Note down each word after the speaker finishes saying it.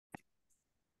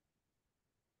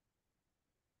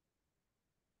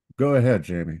Go ahead,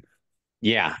 Jamie.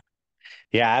 Yeah.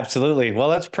 Yeah, absolutely. Well,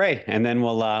 let's pray and then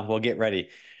we'll get ready.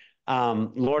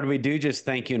 Lord, we do just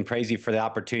thank you and praise you for the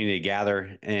opportunity to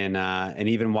gather and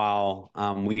even while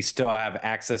we still have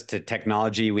access to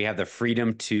technology, we have the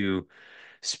freedom to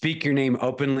speak your name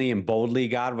openly and boldly,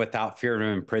 God, without fear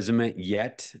of imprisonment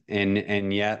yet.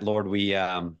 And yet, Lord, we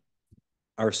are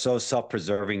so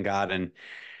self-preserving, God, and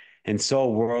so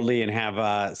worldly and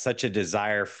have such a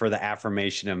desire for the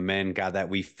affirmation of men, God, that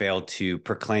we fail to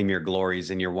proclaim your glories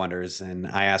and your wonders. And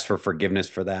I ask for forgiveness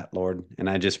for that, Lord. And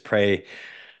I just pray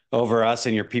over us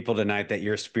and your people tonight that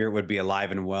your spirit would be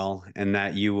alive and well, and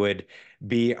that you would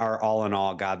be our all in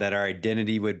all, God, that our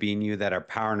identity would be in you, that our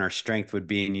power and our strength would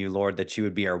be in you, Lord, that you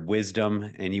would be our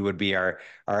wisdom and you would be our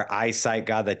eyesight,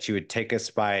 God, that you would take us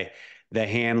by the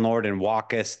hand, Lord, and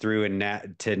walk us through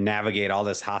and to navigate all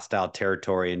this hostile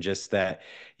territory, and just that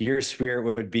your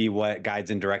spirit would be what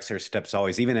guides and directs our steps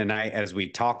always, even tonight as we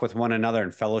talk with one another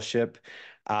in fellowship.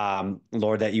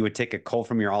 Lord, that you would take a coal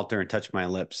from your altar and touch my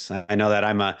lips. I know that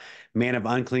I'm a man of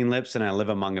unclean lips and I live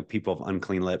among a people of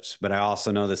unclean lips, but I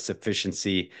also know the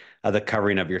sufficiency of the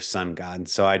covering of your son, God.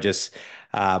 So I just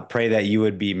pray that you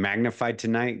would be magnified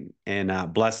tonight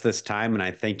and bless this time. And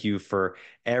I thank you for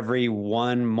every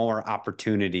one more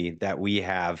opportunity that we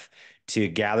have to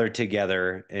gather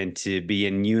together and to be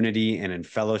in unity and in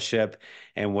fellowship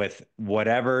and with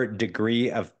whatever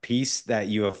degree of peace that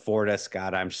you afford us,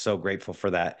 God. I'm so grateful for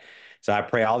that. So I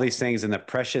pray all these things in the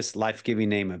precious, life-giving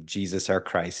name of Jesus our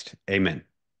Christ. Amen.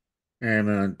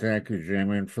 Amen. Thank you,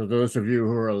 Jamie. And for those of you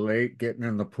who are late getting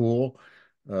in the pool,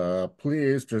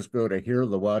 please just go to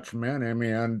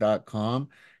hearthewatchmen.com.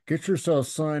 Get yourself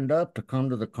signed up to come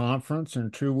to the conference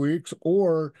in 2 weeks,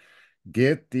 or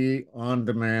get the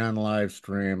on-demand live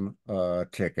stream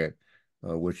ticket,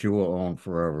 which you will own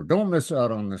forever. Don't miss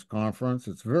out on this conference.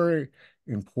 It's very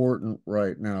important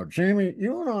right now. Jamie,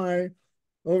 you and I,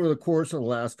 over the course of the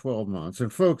last 12 months,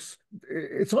 and folks,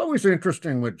 it's always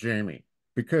interesting with Jamie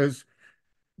because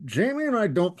Jamie and I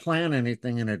don't plan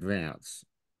anything in advance.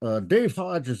 Dave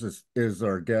Hodges is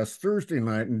our guest Thursday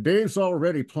night, and Dave's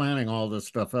already planning all this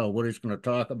stuff out, what he's going to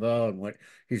talk about, and what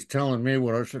he's telling me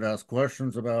what I should ask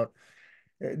questions about.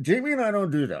 Jamie and I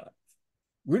don't do that.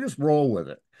 We just roll with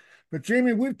it. But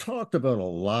Jamie, we've talked about a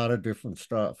lot of different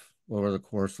stuff over the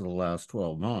course of the last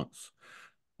 12 months,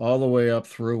 all the way up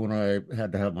through when I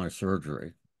had to have my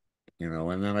surgery,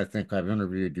 and then I think I've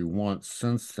interviewed you once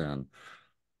since then.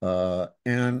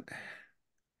 And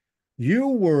you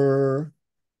were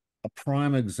a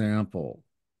prime example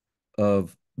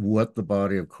of what the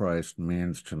body of Christ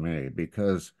means to me,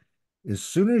 because as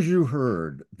soon as you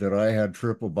heard that I had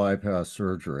triple bypass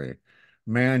surgery,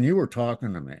 man, you were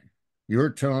talking to me. You were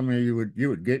telling me you would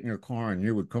get in your car and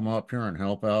you would come up here and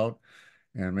help out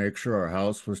and make sure our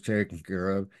house was taken care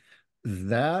of.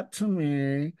 That to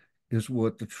me is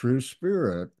what the true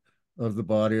spirit of the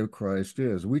body of Christ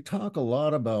is. We talk a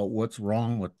lot about what's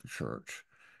wrong with the church.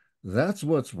 That's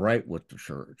what's right with the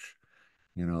church,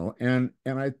 and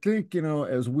I think,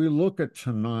 as we look at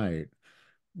tonight,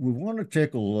 we want to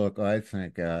take a look, I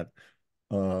think, at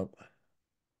uh,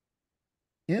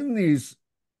 in these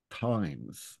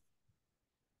times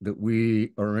that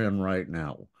we are in right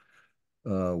now,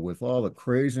 with all the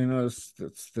craziness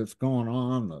that's going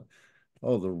on,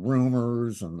 all the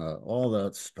rumors and all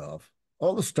that stuff,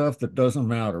 all the stuff that doesn't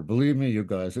matter. Believe me, you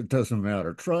guys, it doesn't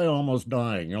matter. Try almost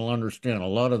dying. You'll understand a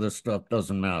lot of this stuff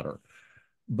doesn't matter.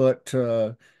 But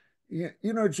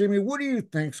Jimmy, what do you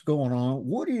think's going on?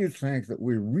 What do you think that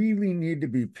we really need to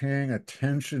be paying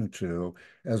attention to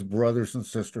as brothers and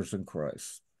sisters in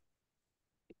Christ?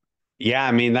 Yeah,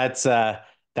 I mean that's a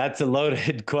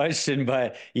loaded question,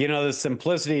 but the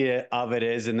simplicity of it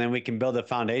is, and then we can build a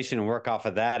foundation and work off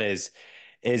of that is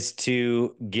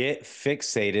to get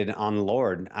fixated on the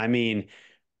Lord. I mean,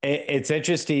 it's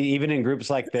interesting, even in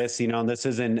groups like this, and this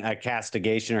isn't a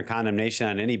castigation or condemnation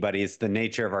on anybody. It's the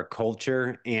nature of our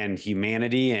culture and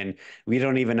humanity. And we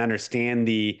don't even understand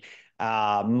the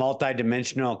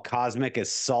multidimensional cosmic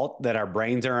assault that our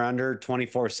brains are under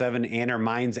 24/7, and our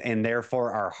minds, and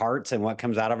therefore our hearts and what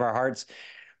comes out of our hearts.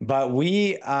 But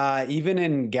we, even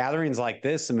in gatherings like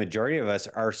this, the majority of us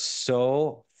are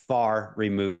so far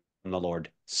removed from the Lord,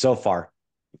 so far.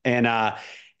 And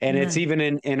it's Amen. even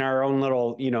in our own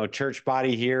little, church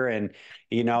body here. And,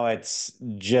 it's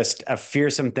just a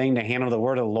fearsome thing to handle the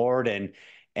word of the Lord and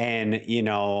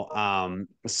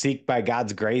seek by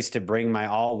God's grace to bring my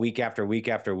all week after week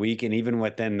after week. And even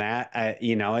within that,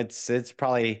 it's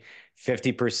probably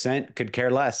 50% could care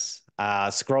less.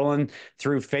 scrolling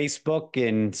through Facebook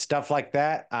and stuff like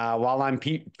that while I'm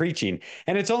preaching.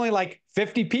 And it's only like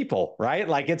 50 people, right?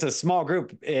 Like it's a small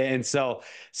group. And so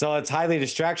it's highly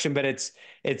distraction, but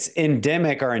it's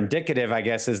endemic or indicative, I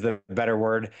guess is the better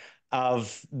word,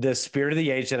 of the spirit of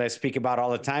the age that I speak about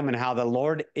all the time, and how the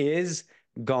Lord is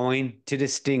going to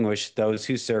distinguish those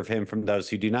who serve him from those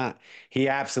who do not. He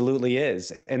absolutely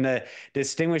is. And the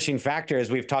distinguishing factor, as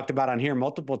we've talked about on here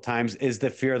multiple times, is the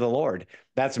fear of the Lord.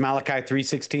 That's Malachi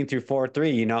 3:16 through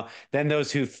 4:3. Then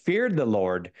those who feared the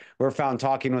Lord were found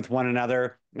talking with one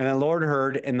another, and the Lord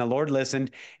heard, and the Lord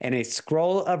listened, and a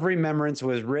scroll of remembrance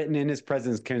was written in his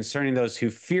presence concerning those who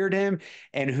feared him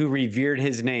and who revered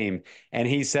his name. And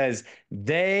he says,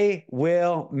 they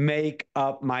will make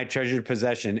up my treasured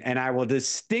possession, and I will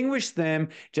distinguish them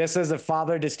just as a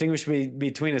father distinguished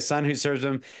between a son who serves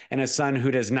him and a son who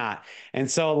does not. And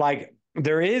so, like,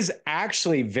 there is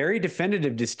actually very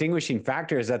definitive distinguishing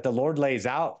factors that the Lord lays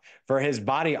out for his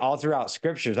body all throughout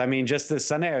scriptures. I mean, just this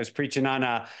Sunday, I was preaching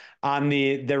on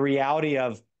the reality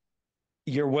of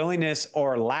your willingness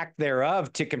or lack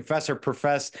thereof to confess or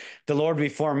profess the Lord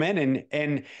before men.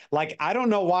 And like, I don't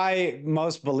know why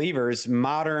most believers,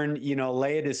 modern,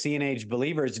 Laodicean age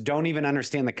believers, don't even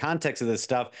understand the context of this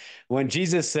stuff. When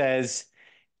Jesus says,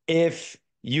 if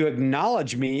you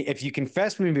acknowledge me, if you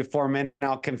confess me before men,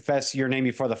 I'll confess your name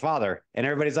before the Father. And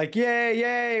everybody's like, yay,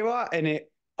 yay, what?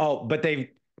 But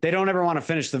they don't ever want to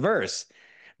finish the verse.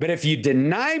 But if you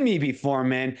deny me before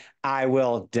men, I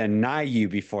will deny you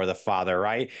before the Father,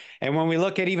 right? And when we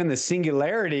look at even the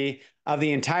singularity of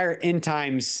the entire end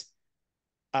times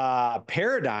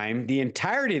paradigm, the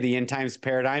entirety of the end times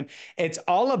paradigm, it's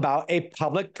all about a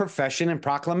public profession and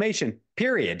proclamation,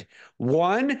 period.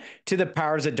 One, to the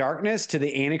powers of darkness, to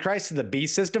the Antichrist, to the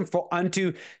beast system, for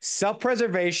unto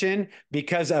self-preservation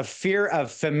because of fear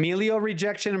of familial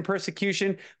rejection and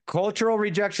persecution, cultural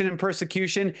rejection and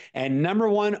persecution, and number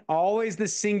one, always the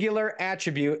singular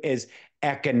attribute is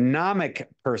economic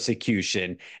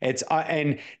persecution.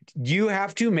 And you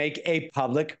have to make a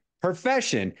public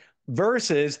profession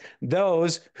versus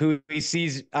those who he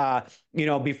sees,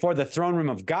 before the throne room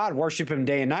of God, worship him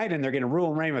day and night, and they're going to rule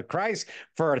and reign with Christ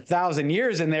for 1,000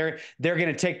 years, and they're going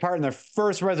to take part in the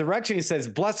first resurrection. He says,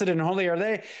 "Blessed and holy are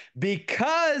they,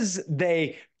 because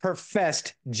they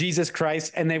professed Jesus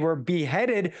Christ and they were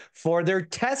beheaded for their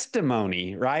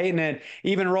testimony," right? And it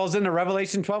even rolls into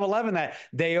Revelation 12:11 that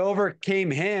they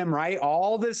overcame him, right?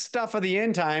 All this stuff of the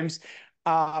end times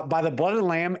by the blood of the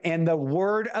Lamb and the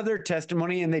word of their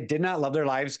testimony, and they did not love their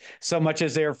lives so much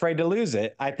as they are afraid to lose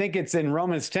it. I think it's in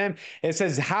Romans 10. It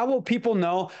says, how will people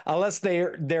know unless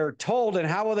they're told, and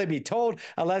how will they be told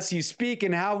unless you speak,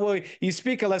 and how will you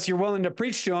speak unless you're willing to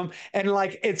preach to them? And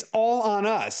like, it's all on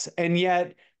us. And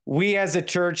yet we as a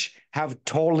church have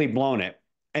totally blown it.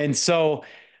 And so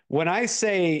when I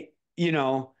say,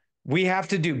 we have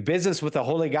to do business with the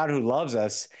holy God who loves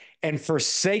us and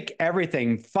forsake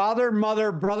everything, father,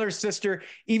 mother, brother, sister,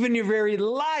 even your very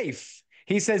life.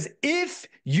 He says, if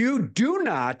you do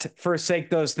not forsake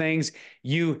those things,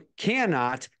 you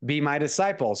cannot be my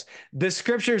disciples. The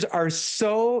scriptures are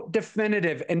so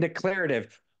definitive and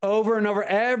declarative. Over and over,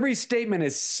 every statement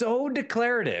is so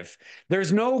declarative.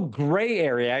 There's no gray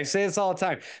area. I say this all the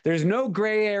time. There's no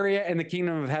gray area in the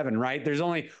kingdom of heaven, right? There's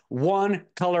only one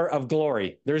color of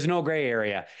glory. There's no gray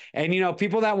area. And,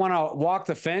 people that want to walk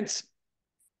the fence,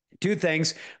 two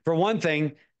things. For one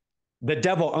thing, the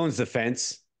devil owns the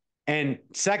fence. And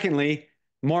secondly,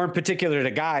 more in particular to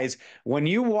guys, when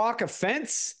you walk a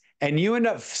fence and you end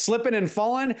up slipping and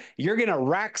falling, you're going to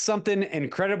rack something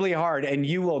incredibly hard, and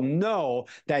you will know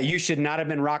that you should not have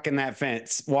been walking that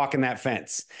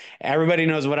fence. Everybody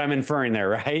knows what I'm inferring there,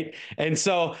 right? And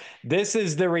so this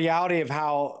is the reality of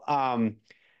how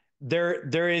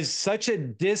there is such a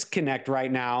disconnect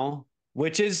right now,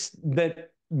 which is the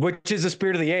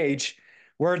spirit of the age,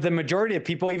 where the majority of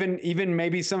people, even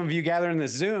maybe some of you gather in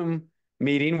this Zoom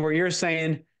meeting, where you're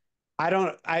saying,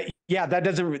 that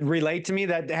doesn't relate to me.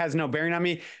 That has no bearing on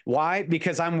me. Why?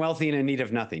 Because I'm wealthy and in need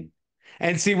of nothing.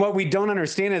 And see, what we don't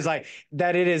understand is like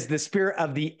that it is the spirit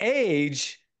of the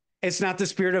age. It's not the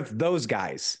spirit of those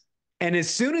guys. And as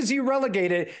soon as you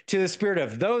relegate it to the spirit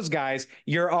of those guys,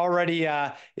 you're already,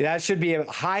 that should be a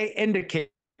high indicator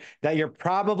that you're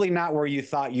probably not where you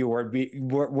thought you were,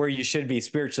 where you should be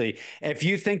spiritually. If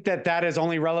you think that is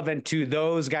only relevant to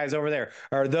those guys over there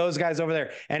or those guys over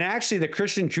there. And actually, the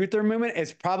Christian truther movement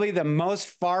is probably the most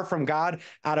far from God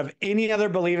out of any other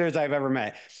believers I've ever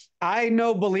met. I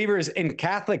know believers in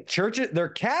Catholic churches, they're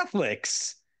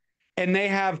Catholics, and they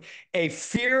have a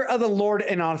fear of the Lord,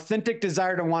 an authentic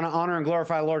desire to want to honor and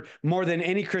glorify the Lord more than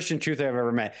any Christian truth I've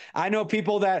ever met. I know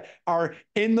people that are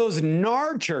in those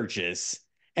NAR churches,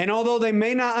 and although they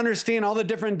may not understand all the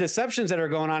different deceptions that are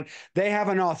going on, they have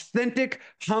an authentic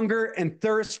hunger and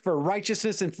thirst for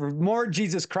righteousness and for more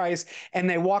Jesus Christ, and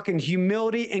they walk in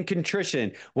humility and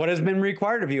contrition. What has been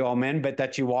required of you, all men, but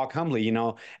that you walk humbly,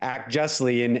 act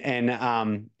justly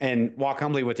and walk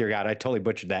humbly with your God. I totally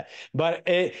butchered that, but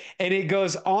it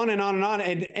goes on and on and on,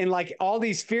 and like all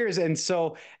these fears. And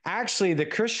so actually the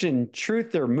Christian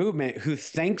truth or movement who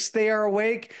thinks they are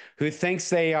awake, who thinks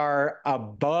they are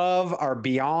above or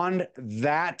beyond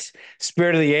that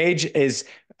spirit of the age, is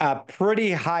a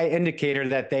pretty high indicator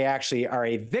that they actually are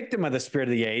a victim of the spirit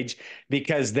of the age,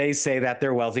 because they say that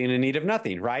they're wealthy and in need of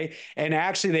nothing, right? And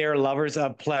actually they are lovers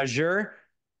of pleasure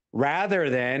rather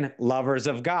than lovers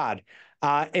of God.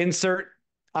 Insert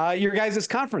your guys'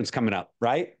 conference coming up,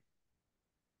 right?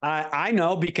 I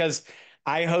know because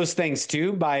I host things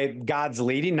too by God's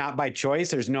leading, not by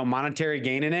choice. There's no monetary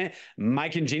gain in it.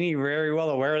 Mike and Jeannie are very well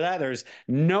aware of that. There's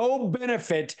no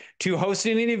benefit to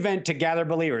hosting an event to gather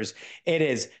believers. It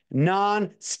is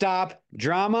non-stop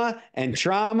drama and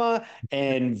trauma,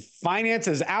 and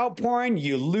finances outpouring.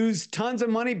 You lose tons of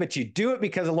money, but you do it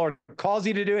because the Lord calls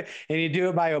you to do it, and you do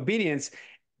it by obedience.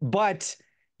 But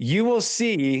you will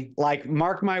see, like,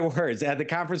 mark my words, at the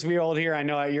conference we hold here, I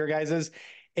know at your guys's,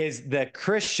 is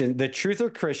the truth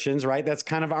of Christians, right? That's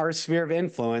kind of our sphere of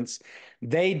influence.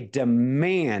 They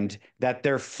demand that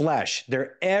their flesh,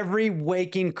 their every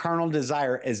waking carnal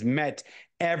desire is met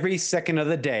every second of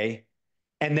the day.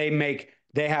 And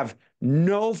they have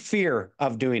no fear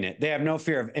of doing it. They have no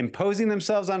fear of imposing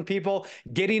themselves on people,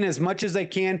 getting as much as they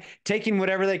can, taking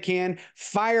whatever they can,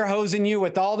 fire hosing you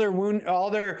with all their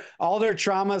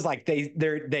traumas. Like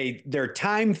they're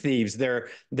time thieves, they're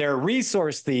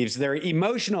resource thieves, they're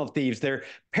emotional thieves, they're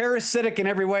parasitic in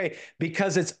every way,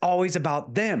 because it's always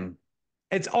about them.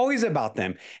 It's always about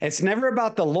them. It's never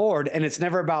about the Lord, and it's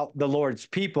never about the Lord's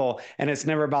people, and it's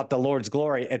never about the Lord's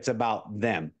glory. It's about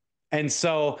them. And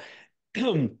so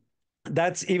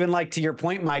that's even like to your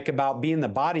point, Mike, about being the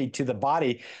body to the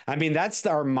body. I mean, that's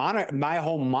my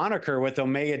whole moniker with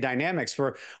Omega Dynamics.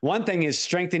 For one thing is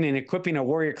strengthening and equipping a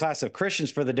warrior class of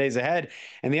Christians for the days ahead.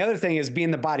 And the other thing is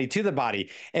being the body to the body.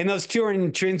 And those two are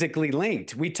intrinsically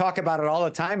linked. We talk about it all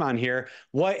the time on here.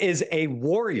 What is a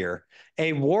warrior?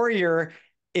 A warrior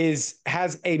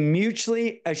has a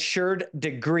mutually assured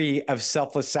degree of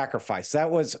selfless sacrifice. That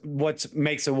was what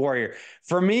makes a warrior.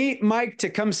 For me, Mike, to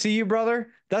come see you, brother,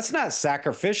 that's not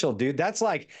sacrificial, dude. That's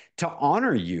like to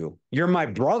honor you. You're my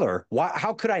brother.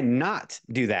 How could I not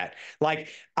do that? Like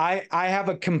I have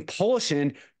a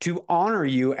compulsion to honor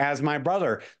you as my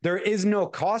brother. There is no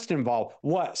cost involved.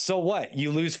 What? So what?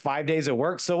 You lose 5 days of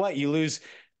work. So what? You lose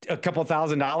a couple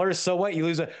 $1,000s. So what?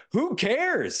 Who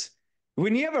cares?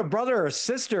 When you have a brother or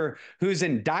sister who's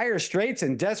in dire straits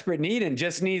and desperate need and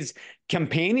just needs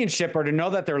companionship, or to know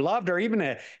that they're loved, or even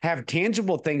to have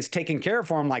tangible things taken care of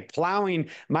for them, like plowing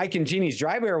Mike and Jeannie's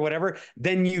driveway or whatever,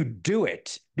 then you do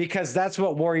it, because that's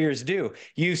what warriors do.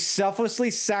 You selflessly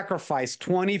sacrifice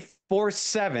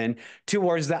 24/7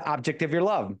 towards the object of your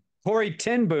love. Corey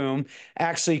Ten Boom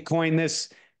actually coined this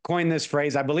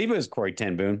phrase. I believe it was Corey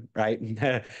Ten Boom, right?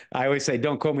 I always say,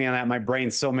 don't quote me on that. My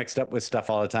brain's so mixed up with stuff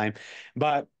all the time.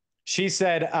 But she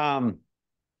said,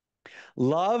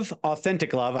 love,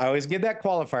 authentic love. I always give that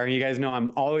qualifier. You guys know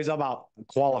I'm always about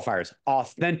qualifiers.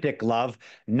 Authentic love,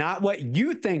 not what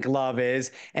you think love is,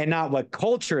 and not what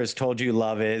culture has told you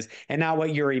love is, and not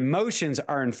what your emotions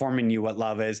are informing you what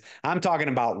love is. I'm talking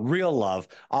about real love,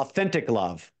 authentic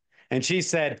love. And she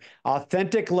said,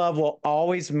 authentic love will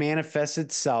always manifest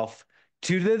itself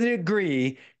to the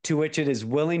degree to which it is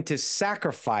willing to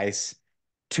sacrifice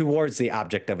towards the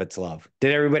object of its love.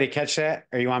 Did everybody catch that?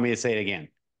 Or you want me to say it again?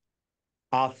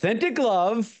 Authentic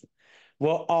love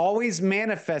will always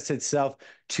manifest itself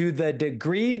to the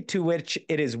degree to which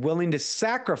it is willing to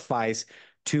sacrifice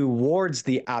towards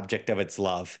the object of its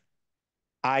love,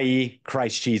 i.e.,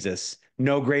 Christ Jesus.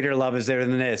 No greater love is there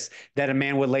than this, that a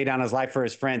man would lay down his life for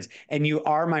his friends. And you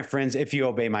are my friends if you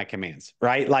obey my commands,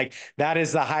 right? Like that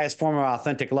is the highest form of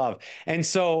authentic love. And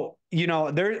so,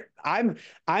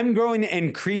 I'm growing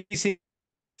increasing.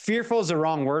 Fearful is the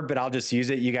wrong word, but I'll just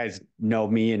use it. You guys know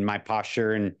me and my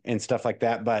posture and stuff like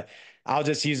that, but I'll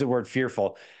just use the word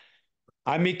fearful.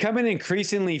 I'm becoming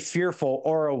increasingly fearful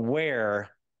or aware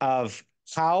of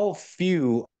how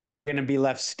few are going to be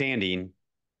left standing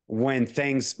when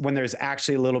there's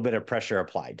actually a little bit of pressure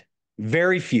applied.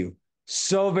 Very few.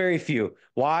 So very few.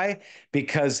 Why?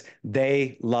 Because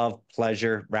they love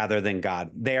pleasure rather than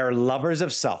God. They are lovers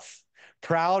of self.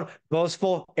 proud,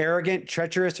 boastful, arrogant,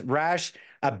 treacherous, rash,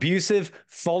 abusive,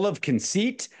 full of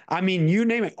conceit. I mean, you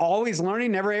name it, always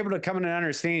learning, never able to come in and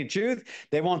understanding truth.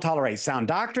 They won't tolerate sound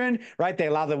doctrine, right? They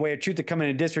allow the way of truth to come in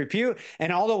and disrepute.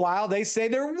 And all the while they say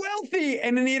they're wealthy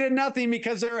and in need of nothing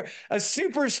because they're a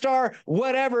superstar,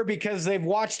 whatever, because they've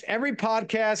watched every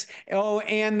podcast. Oh,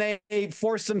 and they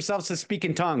force themselves to speak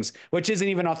in tongues, which isn't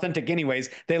even authentic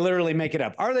anyways. They literally make it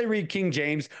up. Or they read King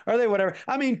James, or they whatever.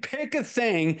 I mean, pick a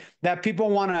thing that people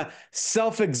want to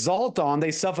self-exalt on. They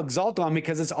self-exalt on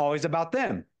because it's always about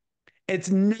them. It's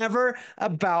never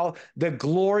about the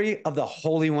glory of the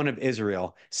Holy One of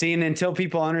Israel. See, and until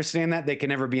people understand that, they can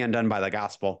never be undone by the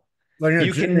gospel. Well,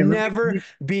 You Jimmy, can never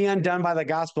be undone by the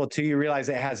gospel till you realize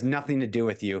it has nothing to do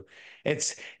with you.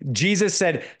 It's Jesus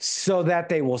said, so that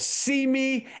they will see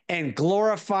me and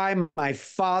glorify my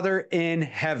Father in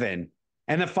heaven.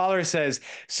 And the Father says,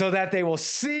 so that they will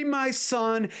see my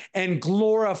Son and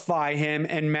glorify him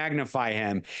and magnify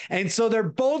him. And so they're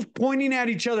both pointing at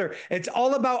each other. It's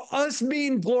all about us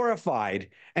being glorified.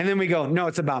 And then we go, no,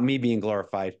 it's about me being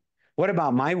glorified. What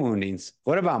about my woundings?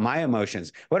 What about my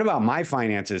emotions? What about my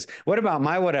finances? What about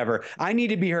my whatever? I need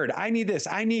to be heard. I need this.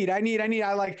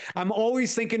 I'm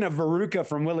always thinking of Veruca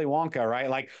from Willy Wonka, right?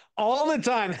 Like all the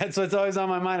time. That's what's always on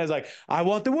my mind is like, I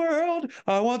want the world.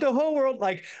 I want the whole world.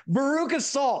 Like Veruca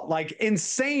Salt, like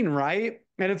insane, right?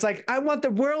 And it's like, I want the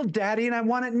world, Daddy, and I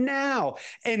want it now.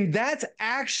 And that's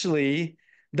actually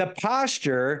the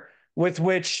posture with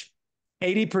which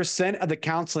 80% of the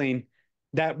counseling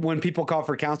that when people call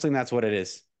for counseling, that's what it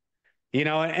is.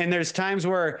 And there's times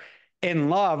where in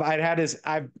love, I've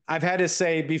had to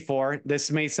say before,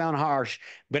 this may sound harsh,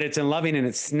 but it's in loving and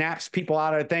it snaps people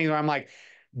out of things where I'm like,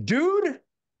 dude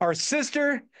or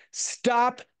sister,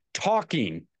 stop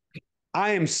talking.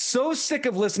 I am so sick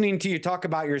of listening to you talk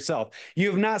about yourself. You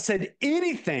have not said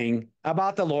anything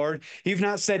about the Lord. You've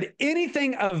not said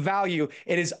anything of value.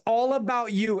 It is all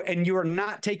about you, and you are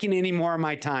not taking any more of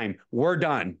my time. We're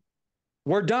done.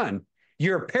 We're done.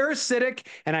 You're parasitic,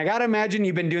 and I got to imagine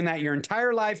you've been doing that your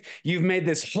entire life. You've made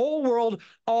this whole world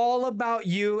all about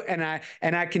you, and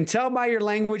I can tell by your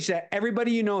language that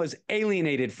everybody you know is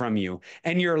alienated from you,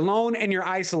 and you're alone and you're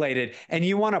isolated, and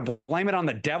you want to blame it on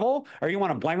the devil, or you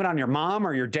want to blame it on your mom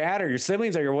or your dad or your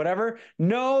siblings or your whatever.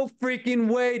 No freaking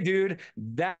way, dude.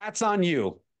 That's on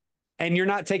you. And you're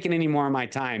not taking any more of my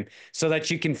time so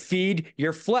that you can feed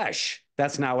your flesh.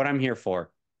 That's not what I'm here for.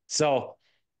 So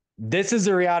this is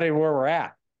the reality of where we're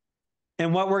at.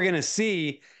 And what we're going to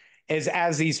see is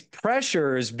as these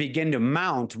pressures begin to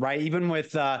mount, right? Even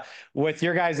with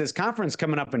your guys' conference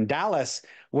coming up in Dallas,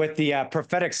 with the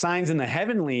prophetic signs in the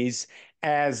heavenlies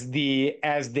as the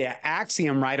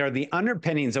axiom, right, or the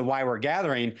underpinnings of why we're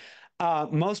gathering.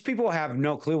 Most people have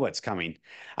no clue what's coming.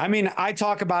 I mean, I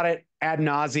talk about it ad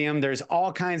nauseum. There's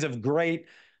all kinds of great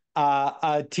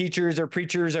teachers or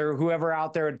preachers or whoever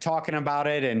out there talking about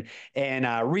it,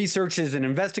 and researchers and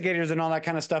investigators and all that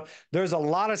kind of stuff. There's a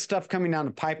lot of stuff coming down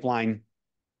the pipeline.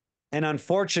 And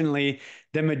unfortunately,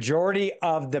 the majority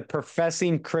of the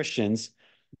professing Christians,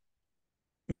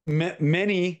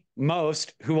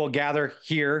 most who will gather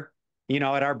here, at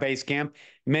our base camp,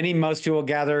 most who will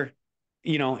gather,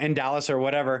 in Dallas or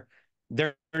whatever,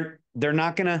 they're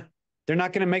not gonna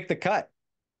make the cut.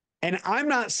 And I'm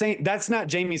not saying that's not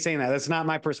Jamie saying that. That's not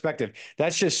my perspective.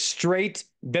 That's just straight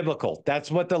biblical.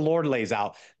 That's what the Lord lays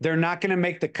out. They're not going to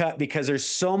make the cut because there's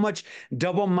so much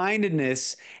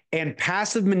double-mindedness and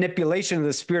passive manipulation of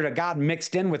the Spirit of God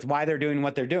mixed in with why they're doing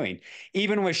what they're doing.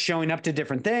 Even with showing up to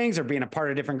different things or being a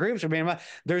part of different groups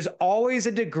there's always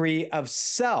a degree of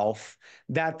self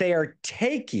that they are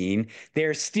taking.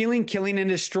 They're stealing, killing, and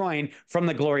destroying from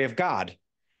the glory of God.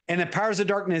 And the powers of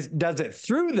darkness does it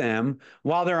through them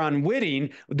while they're unwitting.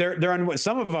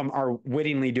 Some of them are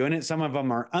wittingly doing it. Some of them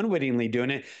are unwittingly doing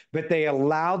it. But they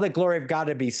allow the glory of God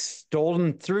to be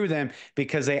stolen through them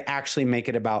because they actually make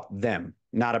it about them,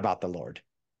 not about the Lord.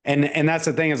 And that's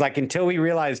the thing is like until we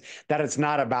realize that it's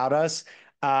not about us,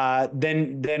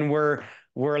 then we're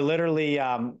literally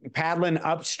paddling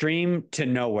upstream to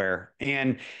nowhere.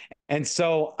 And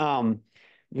so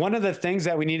one of the things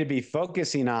that we need to be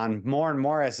focusing on more and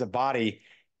more as a body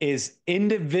is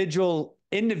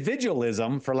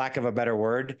individualism, for lack of a better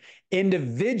word,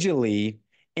 individually,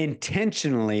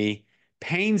 intentionally,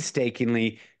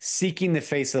 painstakingly seeking the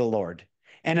face of the Lord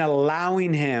and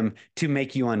allowing him to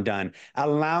make you undone,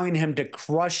 allowing him to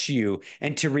crush you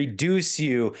and to reduce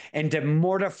you and to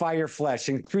mortify your flesh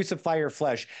and crucify your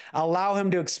flesh. Allow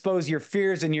him to expose your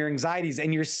fears and your anxieties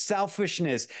and your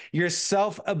selfishness, your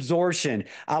self-absorption.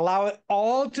 Allow it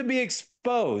all to be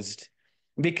exposed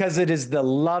because it is the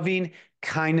loving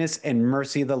kindness and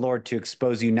mercy of the Lord to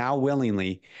expose you now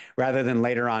willingly rather than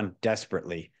later on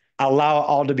desperately. Allow it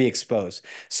all to be exposed.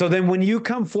 So then when you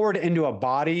come forward into a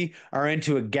body or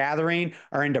into a gathering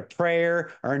or into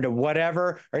prayer or into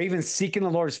whatever, or even seeking the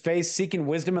Lord's face, seeking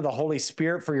wisdom of the Holy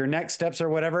Spirit for your next steps or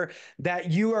whatever, that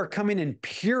you are coming in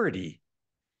purity.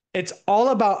 It's all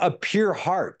about a pure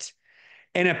heart.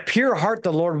 And a pure heart,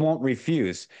 the Lord won't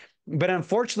refuse. But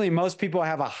unfortunately, most people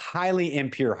have a highly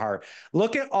impure heart.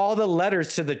 Look at all the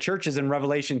letters to the churches in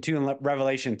Revelation 2 and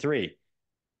Revelation 3.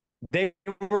 They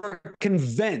were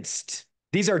convinced.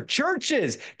 These are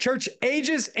churches, church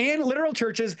ages and literal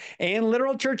churches and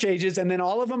literal church ages. And then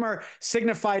all of them are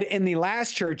signified in the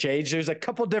last church age. There's a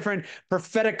couple different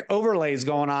prophetic overlays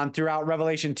going on throughout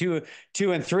Revelation 2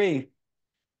 and 3,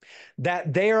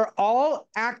 that they are all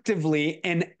actively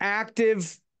in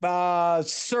active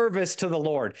service to the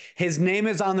Lord. His name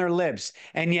is on their lips,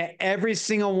 and yet every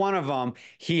single one of them,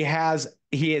 he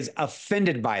is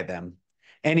offended by them.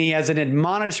 And he has an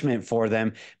admonishment for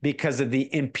them because of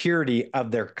the impurity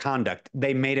of their conduct.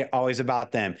 They made it always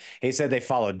about them. He said they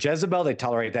followed Jezebel. They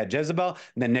tolerate that Jezebel.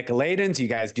 The Nicolaitans, you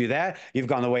guys do that. You've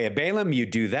gone the way of Balaam. You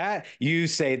do that. You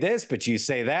say this, but you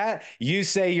say that. You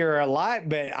say you're alive,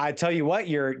 but I tell you what,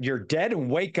 you're dead, and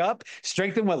wake up.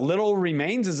 Strengthen what little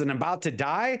remains is and about to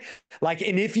die. Like,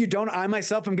 and if you don't, I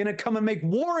myself am going to come and make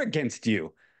war against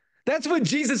you. That's what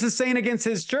Jesus is saying against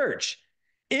his church.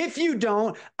 If you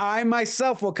don't, I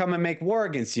myself will come and make war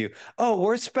against you. Oh,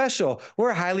 we're special.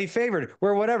 We're highly favored.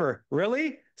 We're whatever.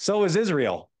 Really? So is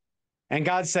Israel. And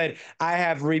God said, I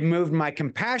have removed my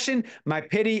compassion, my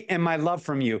pity, and my love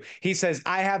from you. He says,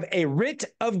 I have a writ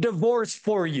of divorce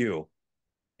for you.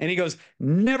 And he goes,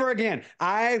 never again.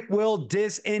 I will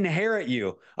disinherit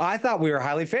you. I thought we were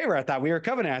highly favored. I thought we were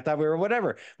covenant. I thought we were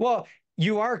whatever. Well,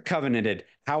 you are covenanted.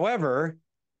 However,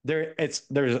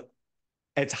 there's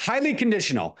it's highly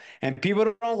conditional, and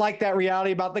people don't like that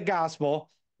reality about the gospel,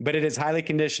 but it is highly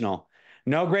conditional.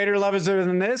 No greater love is there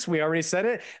than this. We already said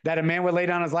it, that a man would lay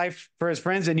down his life for his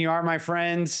friends, and you are my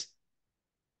friends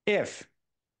if.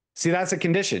 See, that's a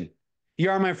condition.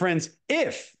 You are my friends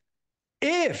if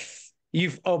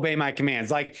you obey my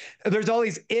commands. Like, there's all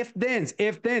these if thens.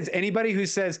 Anybody who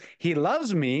says he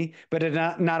loves me but did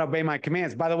not obey my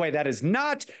commands, by the way, that is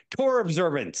not Torah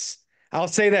observance. I'll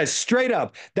say that straight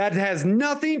up. That has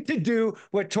nothing to do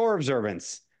with Torah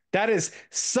observance. That is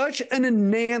such an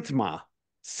anathema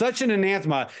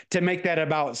to make that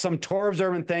about some Torah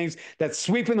observant things that's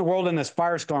sweeping the world in this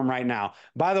firestorm right now.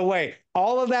 By the way,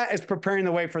 all of that is preparing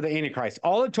the way for the Antichrist.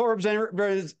 All the Torah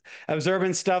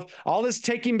observance stuff, all this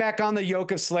taking back on the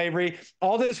yoke of slavery,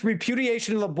 all this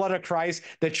repudiation of the blood of Christ,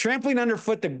 the trampling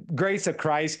underfoot the grace of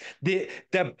Christ, the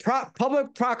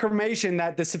public proclamation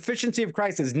that the sufficiency of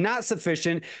Christ is not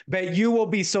sufficient, but you will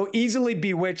be so easily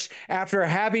bewitched after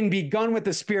having begun with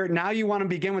the Spirit. Now you want to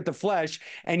begin with the flesh,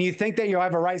 and you think that you'll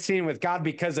have a right standing with God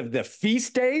because of the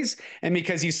feast days and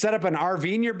because you set up an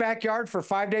RV in your backyard for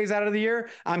 5 days out of the year.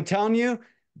 I'm telling you,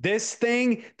 this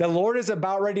thing, the Lord is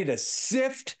about ready to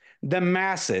sift the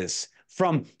masses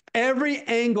from every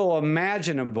angle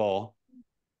imaginable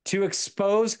to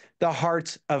expose the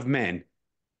hearts of men.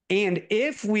 And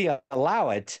if we allow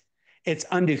it, it's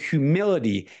unto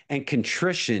humility and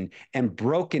contrition and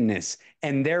brokenness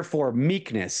and therefore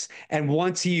meekness. And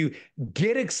once you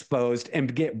get exposed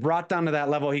and get brought down to that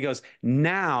level, he goes,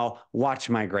 now watch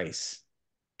my grace.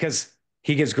 Because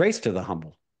he gives grace to the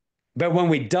humble. But when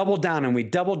we double down and we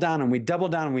double down and we double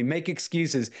down and we make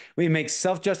excuses, we make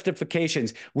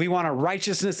self-justifications, we want a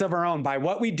righteousness of our own by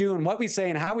what we do and what we say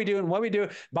and how we do and what we do,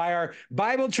 by our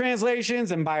Bible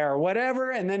translations and by our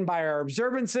whatever, and then by our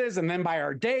observances and then by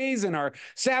our days and our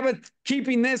Sabbath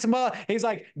keeping this and blah. He's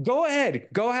like, go ahead,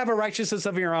 go have a righteousness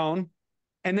of your own.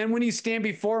 And then when you stand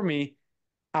before me,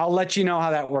 I'll let you know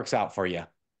how that works out for you.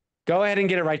 Go ahead and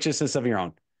get a righteousness of your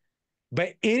own.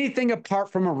 But anything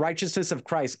apart from a righteousness of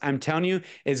Christ, I'm telling you,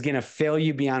 is going to fail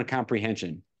you beyond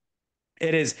comprehension.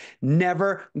 It is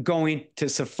never going to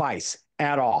suffice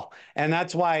at all. And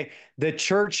that's why the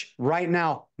church right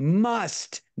now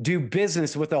must do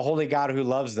business with the holy God who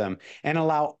loves them and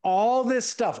allow all this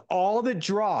stuff, all the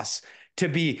dross, to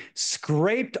be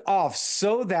scraped off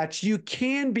so that you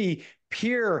can be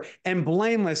pure and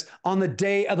blameless on the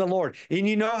day of the Lord. And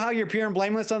you know how you're pure and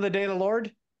blameless on the day of the Lord?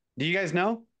 Do you guys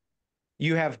know?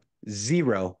 You have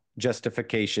zero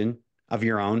justification of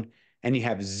your own, and you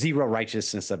have zero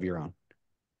righteousness of your own.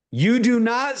 You do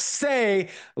not say,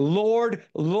 Lord,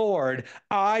 Lord,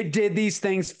 I did these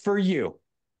things for you.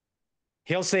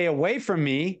 He'll say, away from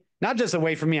me, Not just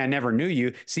away from me, I never knew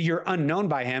you. See, you're unknown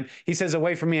by him. He says,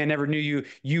 away from me, I never knew you,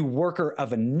 you worker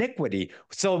of iniquity.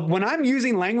 So when I'm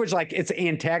using language like it's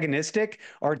antagonistic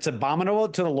or it's abominable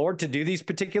to the Lord to do these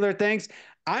particular things,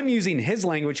 I'm using his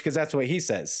language because that's what he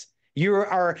says. You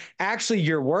are actually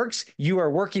your works. You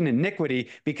are working iniquity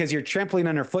because you're trampling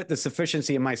underfoot the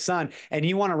sufficiency of my son. And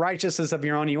you want a righteousness of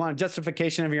your own. You want a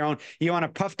justification of your own. You want a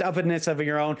puffed upness of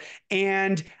your own.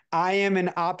 And I am in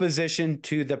opposition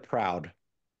to the proud,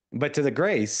 but to the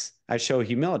grace I show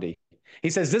humility. He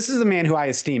says, this is the man who I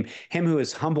esteem, him who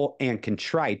is humble and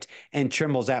contrite and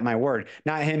trembles at my word,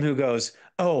 not him who goes,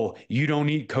 oh, you don't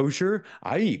eat kosher?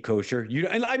 I eat kosher. You,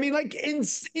 I mean, like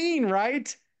insane,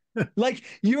 right? Like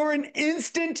you're in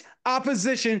instant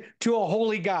opposition to a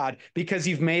holy God because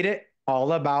you've made it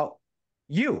all about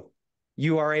you.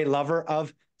 You are a lover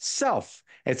of self.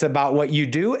 It's about what you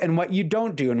do and what you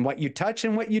don't do, and what you touch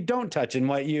and what you don't touch, and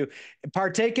what you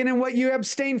partake in and what you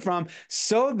abstain from,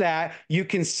 so that you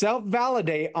can self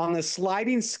validate on the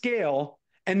sliding scale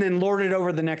and then lord it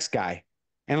over the next guy.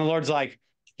 And the Lord's like,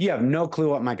 you have no clue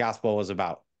what my gospel was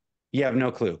about. You have no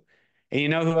clue. And you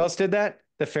know who else did that?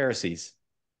 The Pharisees.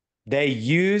 They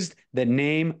used the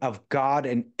name of God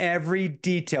in every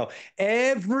detail,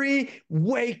 every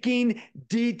waking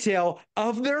detail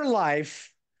of their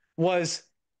life was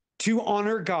to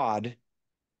honor God.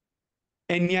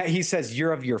 And yet he says,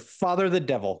 you're of your father, the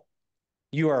devil.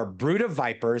 You are a brood of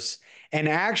vipers. And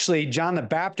actually, John the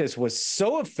Baptist was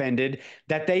so offended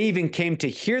that they even came to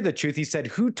hear the truth. He said,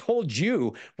 who told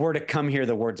you were to come hear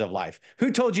the words of life?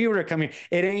 Who told you were to come here?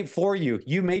 It ain't for you.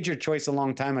 You made your choice a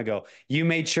long time ago. You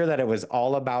made sure that it was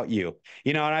all about you.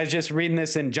 You know, and I was just reading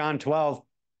this in John 12.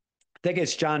 I think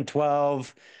it's John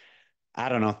 12. I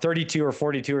don't know, 32 or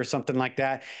 42 or something like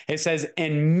that. It says,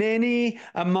 and many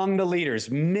among the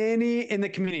leaders, many in the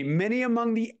community, many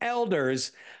among the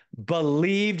elders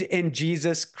believed in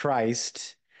Jesus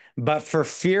Christ, but for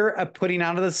fear of putting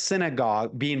out of the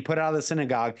synagogue, being put out of the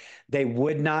synagogue, they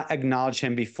would not acknowledge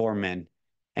him before men.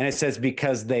 And it says,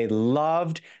 because they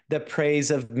loved the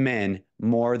praise of men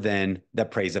more than the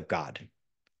praise of God.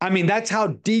 I mean, that's how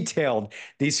detailed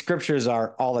these scriptures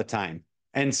are all the time.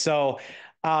 And so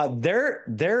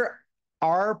there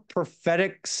are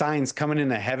prophetic signs coming in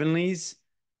the heavenlies,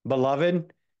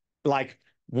 beloved, like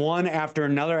one after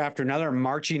another,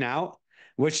 marching out,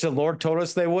 which the Lord told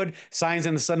us they would. Signs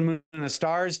in the sun, moon, and the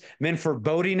stars, men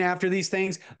foreboding after these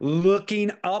things,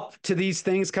 looking up to these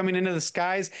things coming into the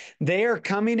skies. They are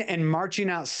coming and marching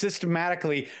out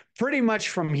systematically, pretty much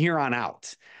from here on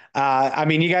out. I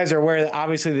mean, you guys are aware that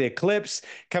obviously the eclipse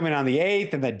coming on the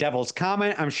 8th and the Devil's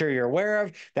Comet, I'm sure you're aware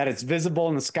of that. It's visible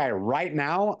in the sky right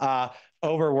now.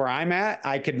 Over where I'm at,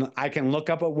 I can look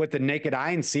up with the naked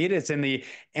eye and see it. It's in the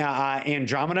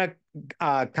Andromeda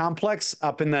complex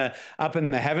up in the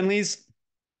heavenlies.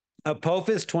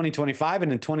 Apophis 2025,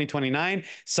 and in 2029,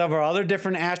 several other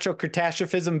different astral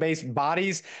catastrophism based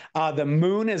bodies. The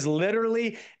moon is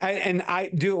literally, and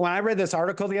when I read this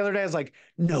article the other day, I was like,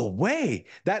 no way.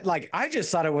 That, like, I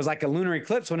just thought it was like a lunar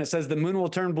eclipse when it says the moon will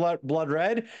turn blood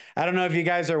red. I don't know if you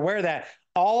guys are aware of that.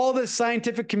 All the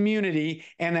scientific community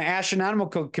and the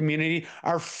astronomical community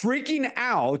are freaking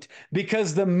out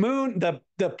because the moon,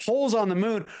 the poles on the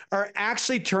moon are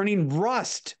actually turning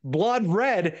rust, blood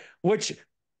red, which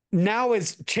now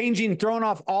is changing, throwing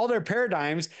off all their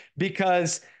paradigms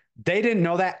because they didn't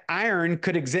know that iron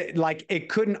could exist, like it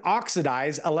couldn't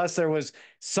oxidize unless there was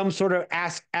some sort of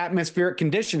atmospheric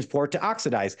conditions for it to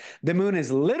oxidize. The moon is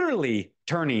literally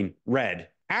turning red,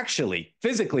 actually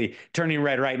physically turning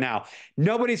red right now.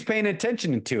 Nobody's paying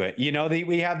attention to it. You know,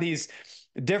 we have these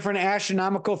different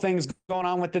astronomical things going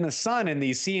on within the sun, and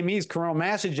these CMEs, coronal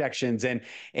mass ejections,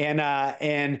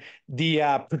 and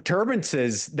the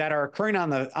perturbances that are occurring on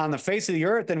the face of the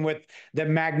earth, and with the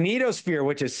magnetosphere,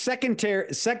 which is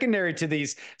secondary to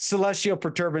these celestial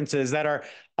perturbances that are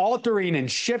altering and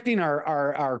shifting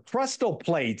our crustal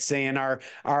plates and our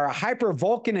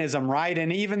hypervolcanism, right?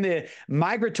 And even the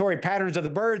migratory patterns of the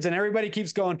birds. And everybody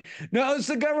keeps going, no, it's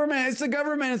the government, it's the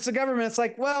government, it's the government. It's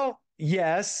like, well,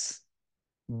 yes,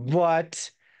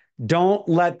 but don't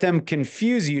let them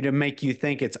confuse you to make you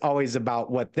think it's always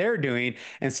about what they're doing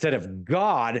instead of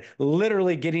God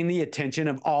literally getting the attention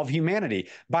of all of humanity.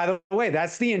 By the way,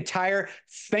 that's the entire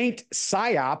faint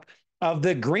psyop of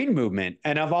the green movement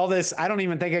and of all this. I don't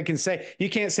even think I can say, you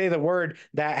can't say the word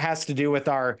that has to do with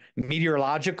our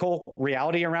meteorological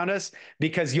reality around us,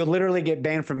 because you'll literally get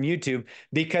banned from YouTube,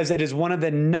 because it is one of the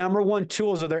number one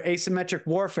tools of their asymmetric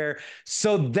warfare,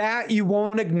 so that you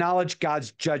won't acknowledge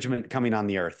God's judgment coming on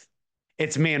the earth.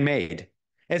 It's man-made.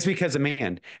 It's because of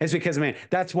man. It's because of man.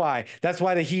 That's why. That's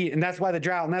why the heat, and that's why the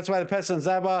drought, and that's why the pestilence,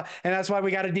 blah, blah, and that's why we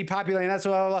got to depopulate, and that's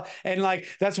why, blah, blah, and like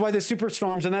that's why the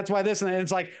superstorms, and that's why this, and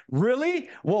it's like, really?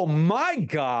 Well, my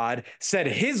God said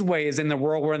His way is in the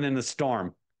whirlwind and in the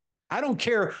storm. I don't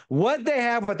care what they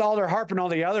have with all their harp and all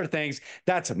the other things.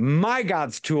 That's my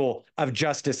God's tool of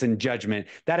justice and judgment.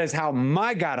 That is how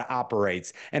my God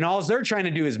operates. And all they're trying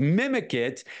to do is mimic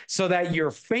it so that your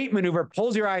faint maneuver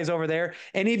pulls your eyes over there.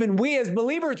 And even we as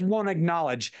believers won't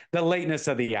acknowledge the lateness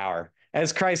of the hour.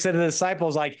 As Christ said to the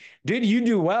disciples, like, dude, you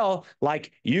do well.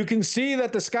 Like, you can see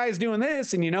that the sky is doing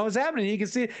this and you know what's happening. You can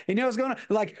see, you know what's going on.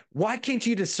 Like, why can't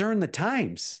you discern the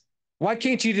times? Why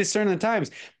can't you discern the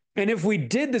times? And if we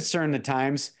did discern the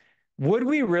times, would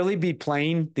we really be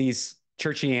playing these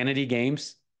churchianity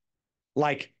games?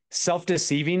 Like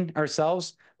self-deceiving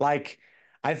ourselves? Like,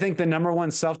 I think the number one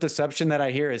self-deception that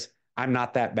I hear is, I'm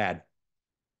not that bad.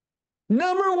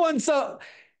 Number one, so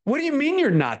what do you mean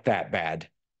you're not that bad?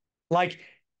 Like,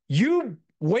 you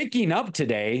waking up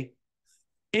today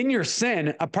in your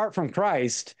sin apart from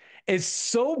Christ is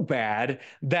so bad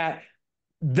that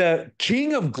the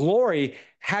King of Glory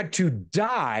had to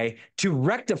die to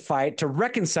rectify it, to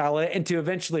reconcile it, and to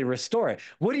eventually restore it.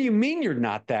 What do you mean you're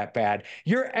not that bad?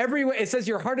 You're everywhere. It says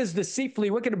your heart is deceitfully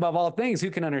wicked above all things.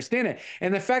 Who can understand it?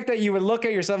 And the fact that you would look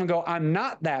at yourself and go, I'm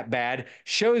not that bad,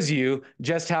 shows you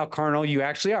just how carnal you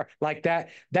actually are. Like that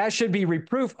should be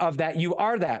reproof of that you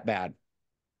are that bad.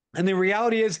 And the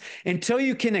reality is, until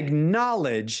you can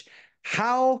acknowledge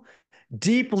how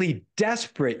deeply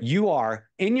desperate you are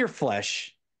in your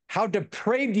flesh, how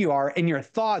depraved you are in your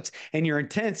thoughts and your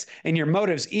intents and your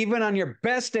motives, even on your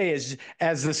best day,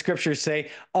 as the scriptures say,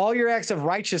 all your acts of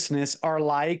righteousness are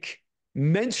like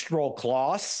menstrual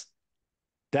cloths.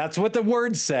 That's what the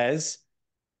word says.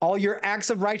 All your acts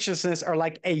of righteousness are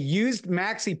like a used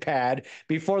maxi pad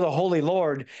before the Holy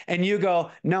Lord. And you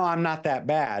go, no, I'm not that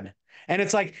bad. And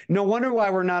it's like, no wonder why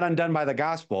we're not undone by the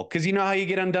gospel. Because you know how you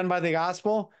get undone by the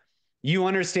gospel? You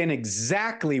understand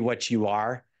exactly what you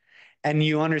are, and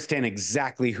you understand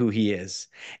exactly who He is.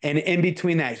 And in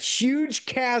between that huge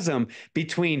chasm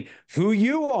between who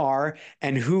you are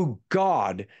and who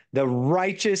God, the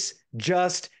righteous,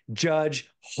 just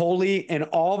judge, holy in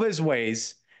all of His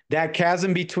ways, that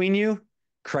chasm between you,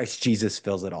 Christ Jesus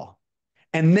fills it all.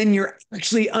 And then you're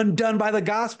actually undone by the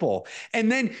gospel. And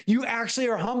then you actually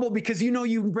are humble because you know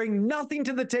you bring nothing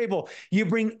to the table. You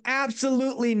bring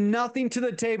absolutely nothing to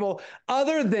the table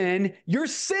other than your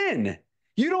sin.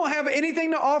 You don't have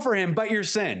anything to offer Him but your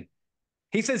sin.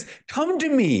 He says, come to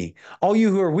me, all you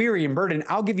who are weary and burdened,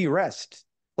 I'll give you rest.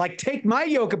 Like, take my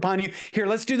yoke upon you. Here,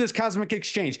 let's do this cosmic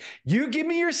exchange. You give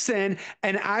me your sin,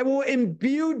 and I will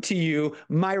imbue to you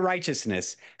my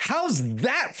righteousness. How's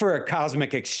that for a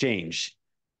cosmic exchange?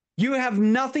 You have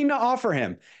nothing to offer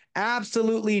Him,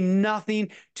 absolutely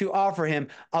nothing to offer Him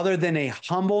other than a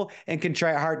humble and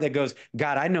contrite heart that goes,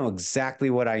 God, I know exactly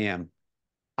what I am.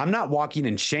 I'm not walking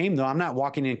in shame, though. I'm not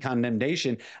walking in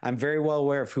condemnation. I'm very well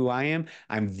aware of who I am.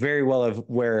 I'm very well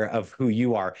aware of who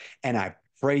you are. And I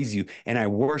praise you and I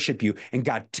worship you. And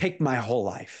God, take my whole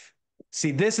life.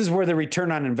 See, this is where the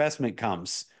return on investment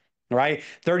comes, right?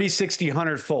 30, 60,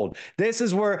 100-fold. This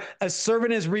is where a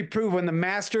servant is reproved when the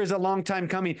master is a long time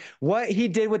coming. What he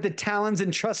did with the talents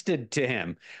entrusted to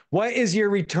him. What is your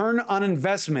return on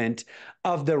investment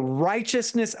of the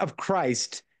righteousness of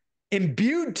Christ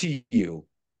imbued to you?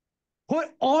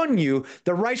 Put on you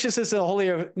the righteousness and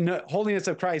the holiness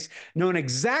of Christ, knowing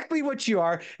exactly what you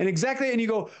are and you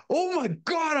go, oh my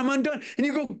God, I'm undone. And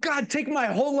you go, God, take my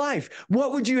whole life.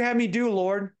 What would you have me do,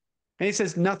 Lord? And He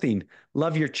says, nothing.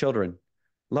 Love your children.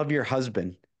 Love your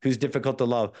husband, who's difficult to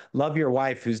love. Love your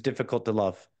wife, who's difficult to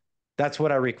love. That's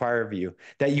what I require of you,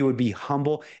 that you would be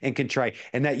humble and contrite,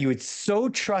 and that you would so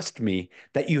trust me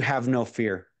that you have no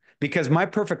fear. Because my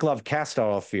perfect love casts out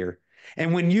all fear.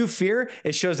 And when you fear,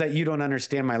 it shows that you don't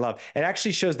understand my love. It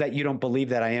actually shows that you don't believe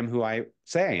that I am who I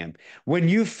say I am. When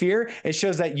you fear, it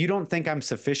shows that you don't think I'm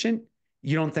sufficient.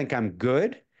 You don't think I'm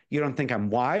good. You don't think I'm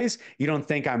wise. You don't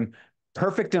think I'm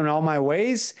perfect in all my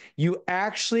ways. You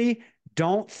actually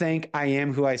don't think I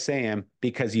am who I say I am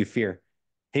because you fear.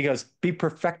 He goes, be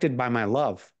perfected by my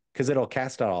love because it'll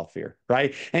cast out all fear,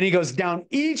 right? And he goes down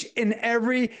each and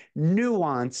every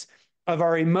nuance of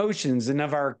our emotions and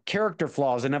of our character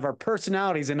flaws and of our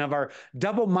personalities and of our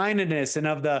double-mindedness and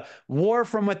of the war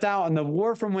from without and the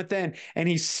war from within. And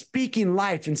He's speaking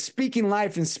life and speaking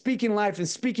life and speaking life and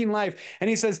speaking life. And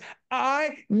He says,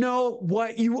 I know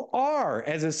what you are,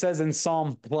 as it says in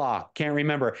Psalm blah, can't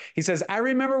remember. He says, I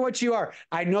remember what you are.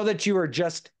 I know that you are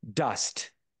just dust.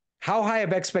 How high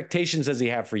of expectations does He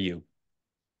have for you?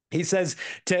 He says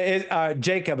to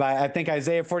Jacob, I think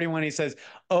Isaiah 41, he says,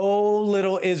 "Oh,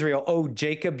 little Israel, oh,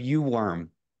 Jacob, you worm,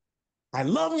 I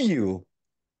love you."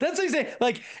 That's what he's saying.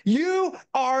 Like, you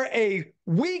are a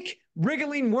weak,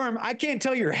 wriggling worm. I can't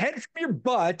tell your head from your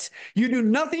butt. You do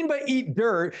nothing but eat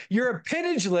dirt. You're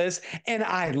appendageless, and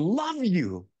I love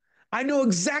you. I know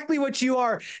exactly what you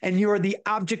are, and you are the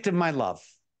object of my love.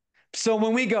 So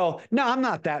when we go, no, I'm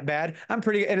not that bad. I'm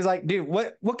pretty, and it's like, dude,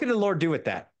 what can the Lord do with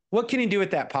that? What can he do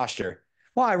with that posture?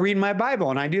 Well, I read my Bible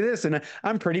and I do this and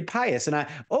I'm pretty pious and I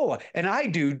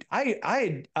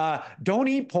don't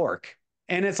eat pork.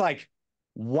 And it's like,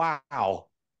 wow,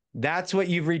 that's what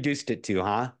you've reduced it to,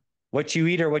 huh? What you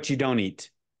eat or what you don't eat.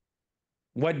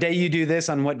 What day you do this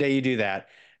on what day you do that.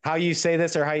 How you say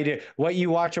this or how you do what you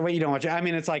watch or what you don't watch. I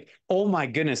mean, it's like, oh my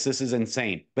goodness, this is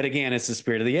insane. But again, it's the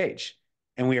spirit of the age.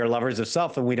 And we are lovers of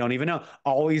self and we don't even know.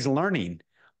 Always learning,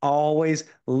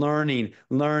 learning,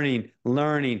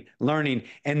 learning, learning.